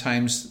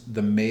sometimes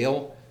the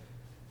male,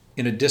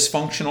 in a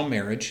dysfunctional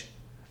marriage,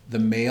 the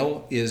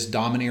male is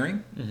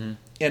domineering, mm-hmm.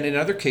 and in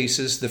other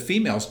cases, the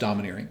female's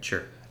domineering.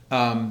 Sure.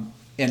 And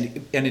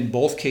in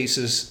both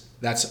cases,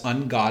 that's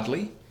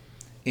ungodly,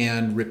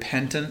 and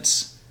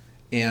repentance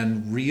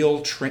and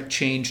real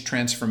change,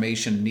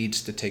 transformation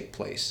needs to take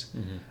place.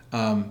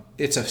 Mm-hmm.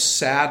 It's a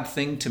sad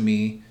thing to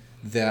me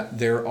that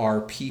there are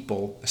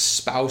people,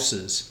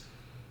 spouses,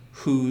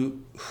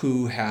 who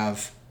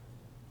have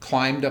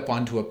climbed up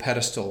onto a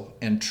pedestal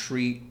and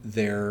treat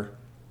their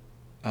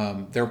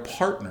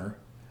partner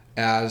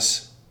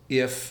as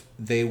if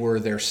they were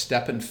their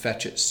step and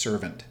fetch it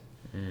servant.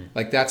 Mm.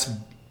 Like that's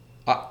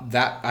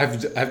that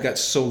I've got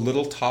so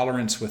little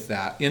tolerance with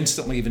that.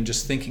 Instantly, even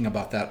just thinking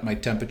about that, my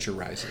temperature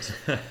rises.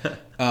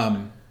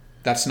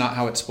 That's not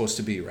how it's supposed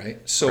to be, right?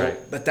 So, Right.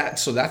 but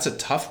that's a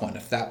tough one.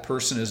 If that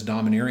person is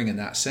domineering in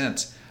that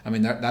sense, I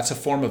mean, that's a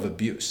form of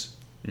abuse,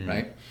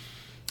 right?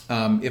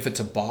 If it's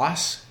a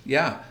boss,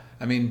 yeah.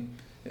 I mean,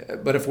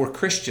 but if we're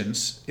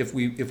Christians, if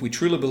we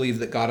truly believe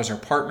that God is our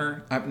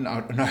partner,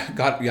 not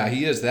God, yeah,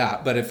 He is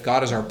that. But if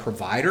God is our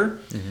provider,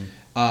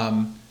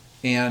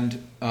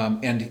 and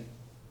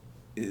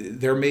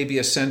there may be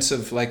a sense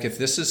of like, if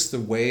this is the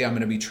way I'm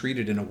going to be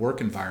treated in a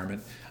work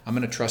environment, I'm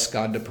going to trust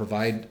God to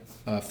provide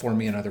for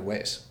me in other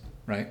ways,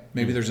 right?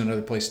 Maybe there's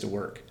another place to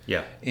work.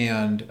 Yeah.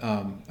 And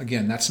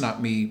again, that's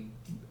not me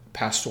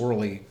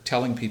pastorally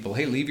telling people,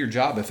 hey, leave your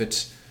job if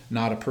it's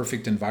not a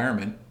perfect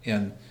environment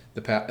and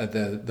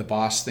the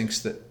boss thinks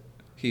that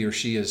he or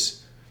she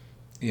is,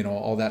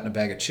 all that in a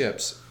bag of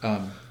chips.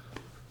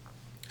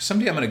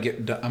 Someday I'm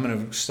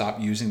going to stop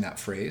using that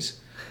phrase,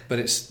 but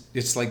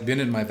it's like been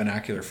in my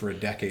vernacular for a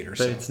decade or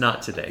so. But it's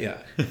not today. Yeah,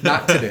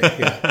 not today.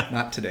 Yeah,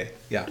 not today.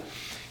 Yeah.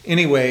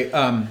 Anyway,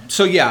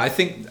 so yeah, I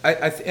think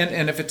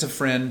and if it's a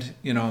friend,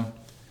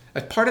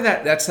 part of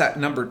that's that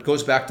number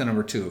goes back to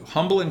number 2.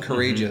 Humble and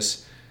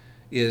courageous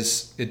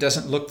is, it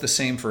doesn't look the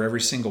same for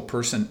every single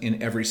person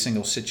in every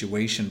single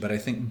situation, but I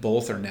think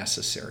both are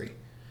necessary.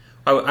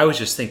 I was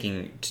just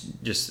thinking,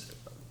 just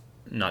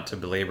not to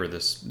belabor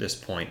this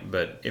point,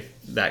 but if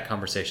that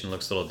conversation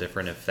looks a little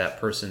different, if that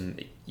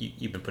person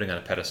you've been putting on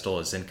a pedestal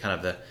is in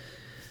kind of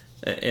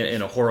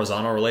in a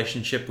horizontal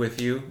relationship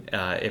with you,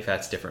 if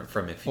that's different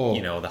from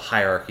the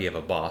hierarchy of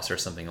a boss or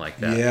something like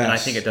that. Yes. And I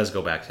think it does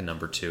go back to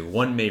number 2.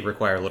 One may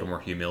require a little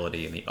more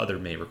humility and the other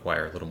may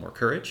require a little more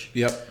courage.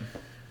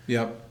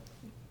 Yep.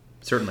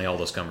 Certainly all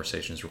those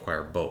conversations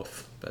require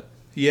both. But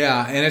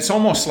yeah, and it's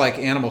almost like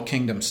animal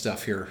kingdom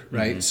stuff here,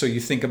 right? So you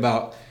think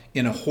about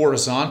in a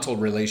horizontal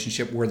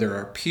relationship where there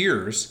are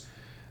peers,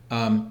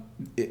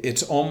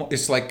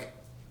 it's like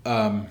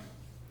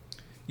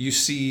you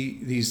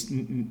see these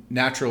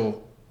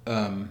natural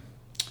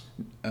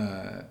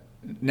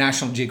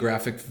National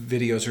Geographic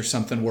videos or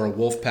something where a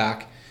wolf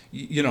pack,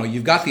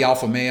 you've got the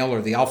alpha male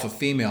or the alpha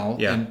female,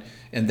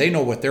 and they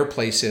know what their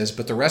place is,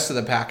 but the rest of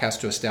the pack has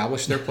to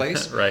establish their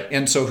place. Right.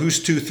 And so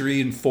who's 2, 3,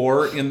 and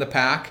 4 in the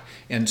pack?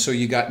 And so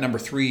you got number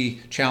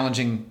 3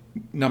 challenging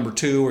number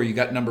 2, or you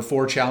got number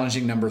 4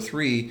 challenging number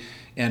 3,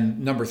 and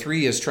number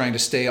 3 is trying to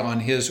stay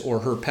on his or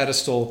her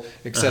pedestal,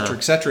 et cetera,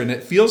 et cetera. And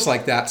it feels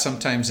like that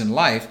sometimes in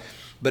life,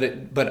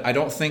 but I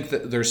don't think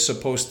that there's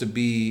supposed to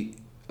be,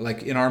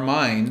 like in our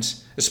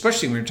minds,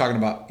 especially when you're talking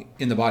about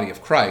in the body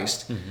of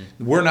Christ,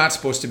 we're not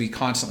supposed to be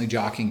constantly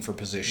jockeying for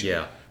position.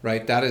 Yeah.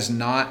 Right? That is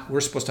not,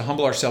 we're supposed to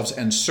humble ourselves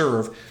and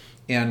serve,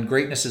 and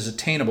greatness is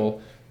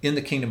attainable in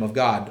the kingdom of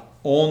God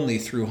only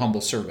through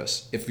humble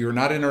service. If you're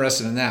not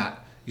interested in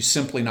that, you're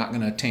simply not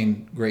going to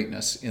attain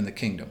greatness in the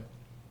kingdom.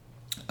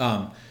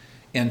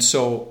 And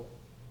so,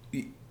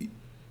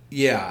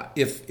 yeah,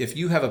 if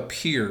you have a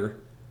peer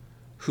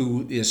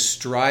who is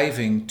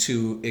striving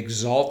to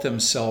exalt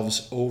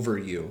themselves over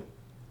you,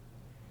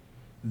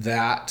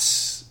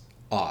 that's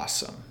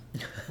awesome,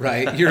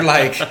 right? You're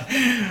like,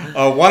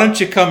 why don't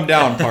you come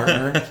down,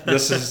 partner?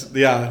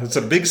 It's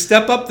a big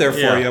step up there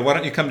for you. Why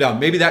don't you come down?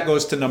 Maybe that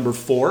goes to number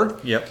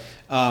 4. Yep.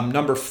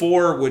 Number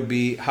 4 would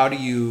be, how do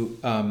you,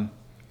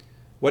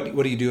 what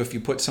do you do if you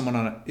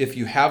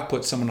have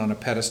put someone on a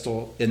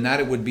pedestal? And that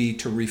it would be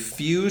to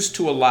refuse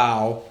to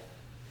allow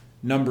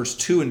numbers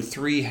 2 and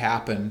 3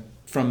 happen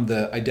from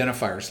the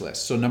identifiers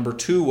list. So number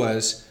 2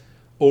 was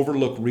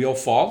overlook real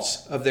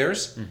faults of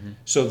theirs.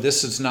 So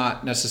this is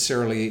not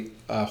necessarily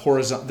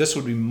horizontal. This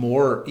would be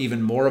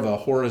even more of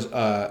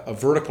a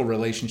vertical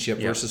relationship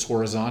versus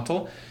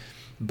horizontal.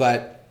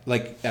 But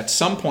like at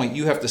some point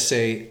you have to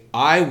say,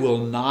 I will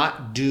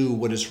not do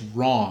what is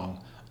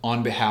wrong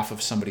on behalf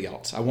of somebody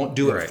else. I won't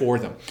do it for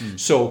them.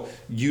 So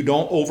you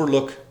don't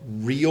overlook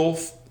real.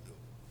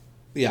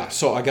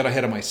 So I got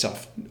ahead of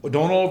myself.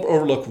 Don't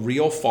overlook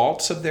real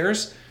faults of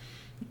theirs.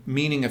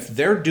 Meaning if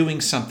they're doing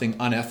something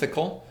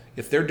unethical,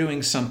 if they're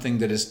doing something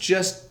that is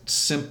just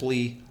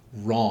simply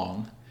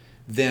wrong,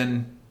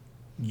 then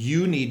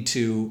you need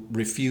to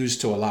refuse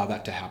to allow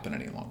that to happen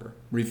any longer.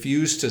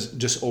 Refuse to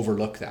just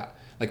overlook that.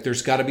 Like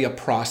there's got to be a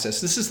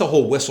process. This is the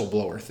whole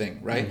whistleblower thing,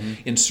 right?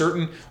 In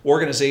certain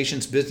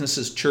organizations,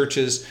 businesses,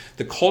 churches,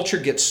 the culture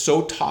gets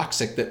so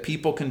toxic that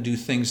people can do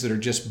things that are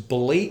just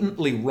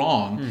blatantly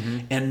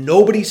wrong, and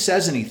nobody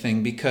says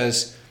anything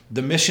because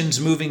the mission's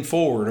moving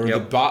forward, or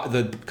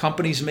the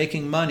company's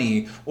making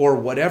money, or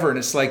whatever. And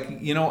it's like,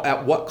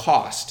 at what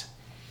cost?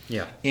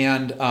 Yeah.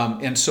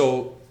 And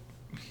so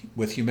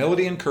with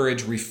humility and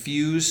courage,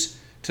 refuse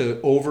to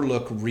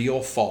overlook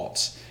real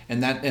faults.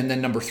 And then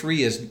number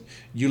 3 is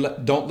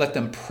don't let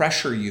them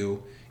pressure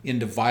you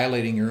into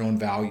violating your own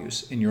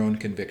values and your own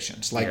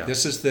convictions. Like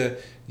this is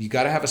you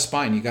got to have a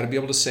spine. You got to be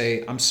able to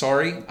say, I'm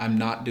sorry, I'm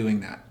not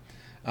doing that.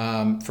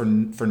 For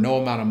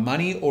no amount of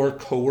money or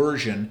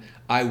coercion,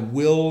 I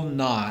will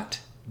not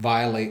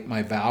violate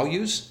my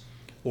values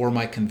or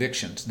my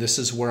convictions. This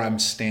is where I'm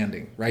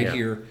standing right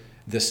here.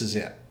 This is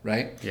it,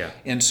 right? Yeah.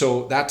 And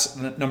so that's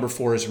number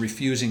 4, is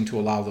refusing to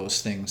allow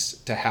those things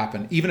to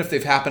happen. Even if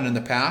they've happened in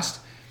the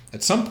past,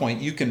 At some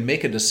point, you can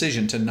make a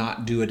decision to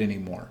not do it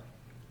anymore.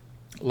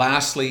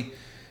 Lastly,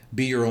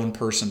 be your own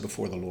person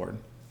before the Lord.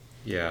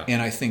 Yeah.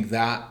 And I think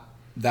that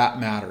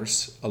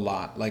matters a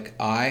lot. Like,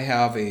 I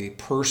have a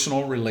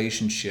personal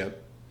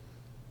relationship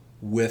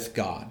with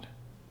God.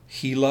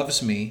 He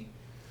loves me.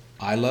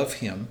 I love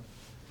him.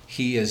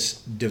 He is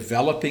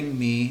developing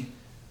me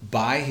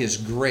by his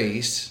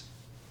grace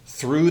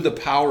through the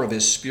power of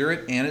his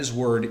Spirit and his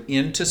word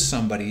into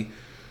somebody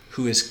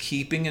who is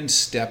keeping in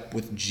step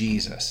with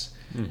Jesus.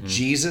 Mm-hmm.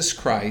 Jesus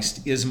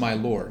Christ is my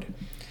Lord.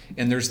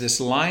 And there's this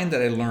line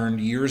that I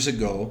learned years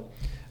ago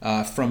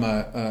from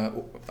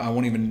I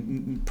won't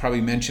even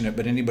probably mention it,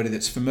 but anybody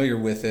that's familiar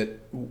with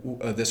it,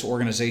 this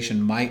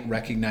organization might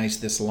recognize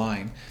this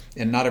line.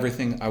 And not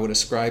everything I would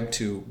ascribe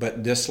to,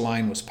 but this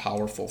line was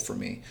powerful for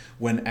me.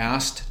 When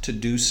asked to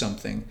do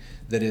something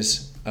that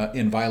is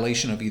in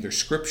violation of either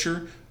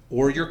Scripture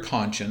or your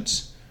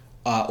conscience,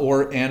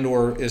 or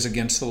is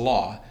against the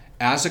law,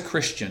 as a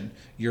Christian,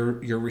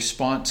 your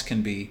response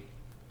can be,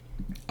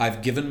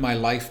 I've given my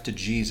life to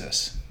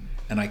Jesus,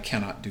 and I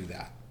cannot do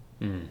that.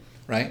 Mm.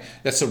 Right?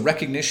 That's a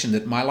recognition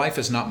that my life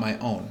is not my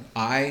own.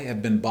 I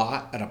have been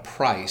bought at a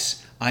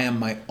price. I am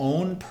my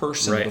own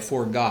person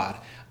before God.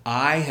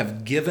 I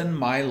have given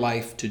my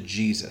life to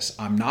Jesus.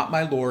 I'm not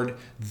my Lord,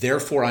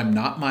 therefore I'm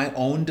not my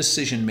own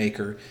decision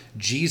maker.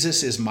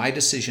 Jesus is my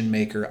decision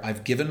maker.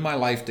 I've given my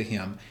life to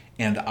him,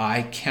 and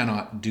I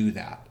cannot do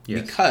that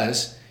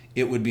because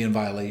it would be in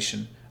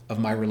violation of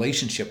my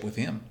relationship with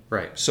him.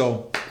 Right.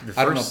 So,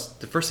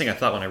 the first thing I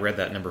thought when I read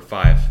that number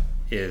 5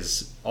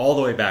 is all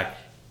the way back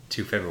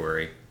to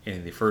February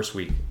in the first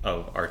week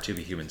of our To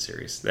Be Human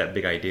series. That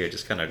big idea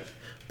just kind of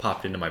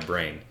popped into my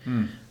brain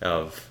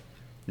of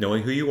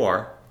knowing who you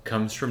are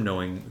comes from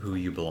knowing who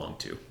you belong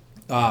to.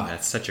 And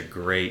that's such a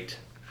great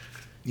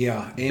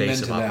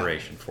base of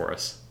operation for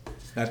us.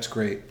 That's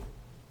great.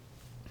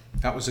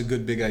 That was a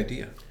good big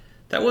idea.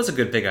 That was a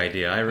good big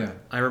idea.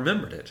 I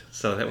remembered it.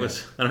 So that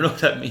was, I don't know if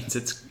that means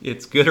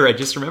it's good or I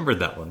just remembered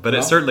that one. But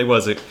it certainly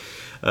was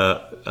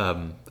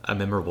a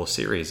memorable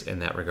series in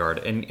that regard.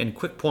 And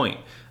quick point,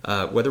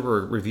 whether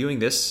we're reviewing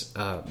this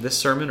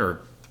sermon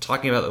or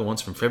talking about the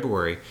ones from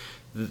February,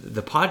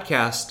 the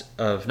podcast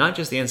of not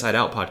just the Inside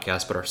Out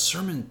podcast, but our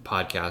sermon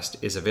podcast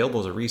is available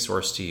as a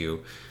resource to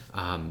you.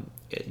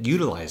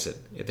 Utilize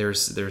it.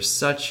 There's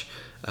such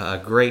a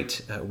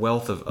great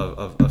wealth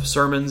of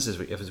sermons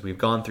as we've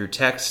gone through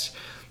text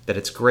that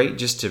it's great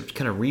just to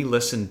kind of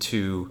re-listen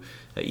to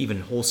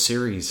even whole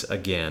series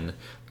again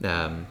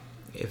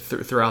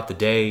throughout the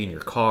day in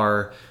your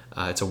car.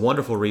 It's a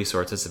wonderful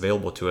resource that's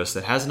available to us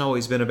that hasn't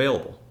always been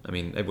available. I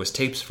mean, it was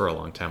tapes for a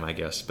long time, I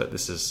guess, but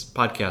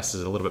podcast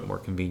is a little bit more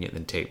convenient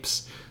than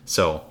tapes.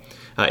 So,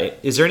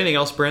 is there anything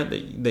else,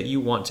 Brent, that you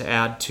want to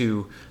add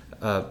to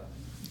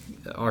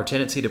our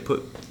tendency to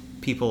put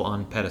people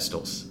on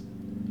pedestals?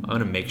 I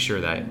want to make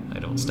sure that I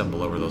don't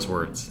stumble over those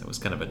words. That was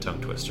kind of a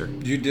tongue twister.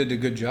 You did a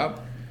good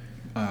job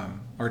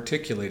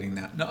articulating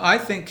that. No, I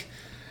think,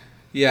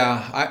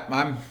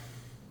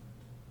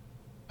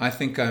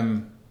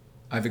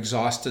 I've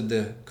exhausted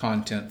the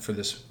content for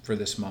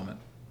this moment.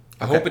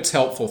 I hope it's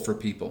helpful for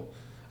people.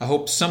 I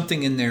hope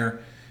something in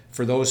there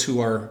for those who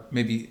are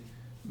maybe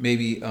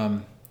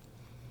a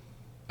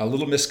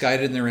little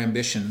misguided in their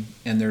ambition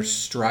and they're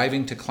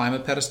striving to climb a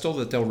pedestal,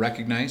 that they'll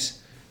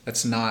recognize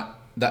that's not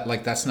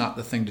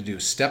the thing to do.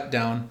 Step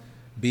down,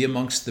 be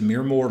amongst the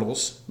mere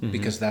mortals,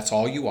 because that's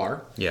all you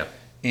are. Yeah.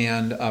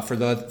 And for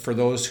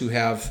those who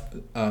have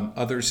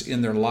others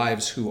in their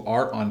lives who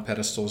are on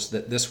pedestals,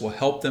 that this will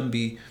help them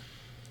be,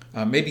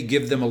 maybe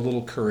give them a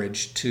little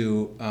courage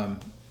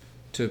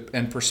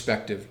and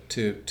perspective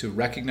to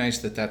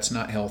recognize that that's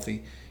not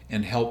healthy,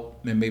 and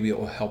maybe it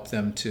will help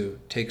them to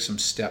take some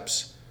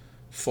steps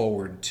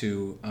forward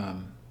to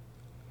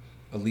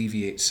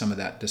alleviate some of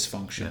that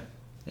dysfunction.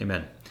 Yeah.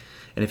 Amen.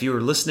 And if you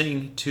were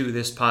listening to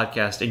this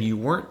podcast and you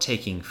weren't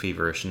taking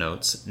feverish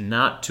notes,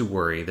 not to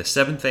worry. The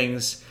 7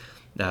 things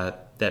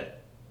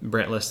that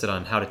Brent listed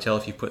on how to tell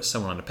if you put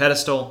someone on a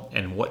pedestal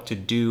and what to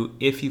do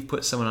if you've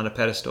put someone on a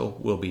pedestal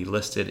will be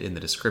listed in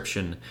the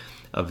description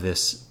of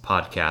this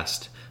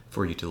podcast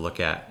for you to look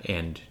at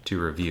and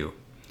to review.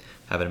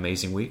 Have an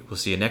amazing week. We'll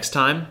see you next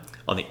time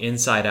on the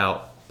Inside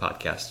Out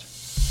podcast.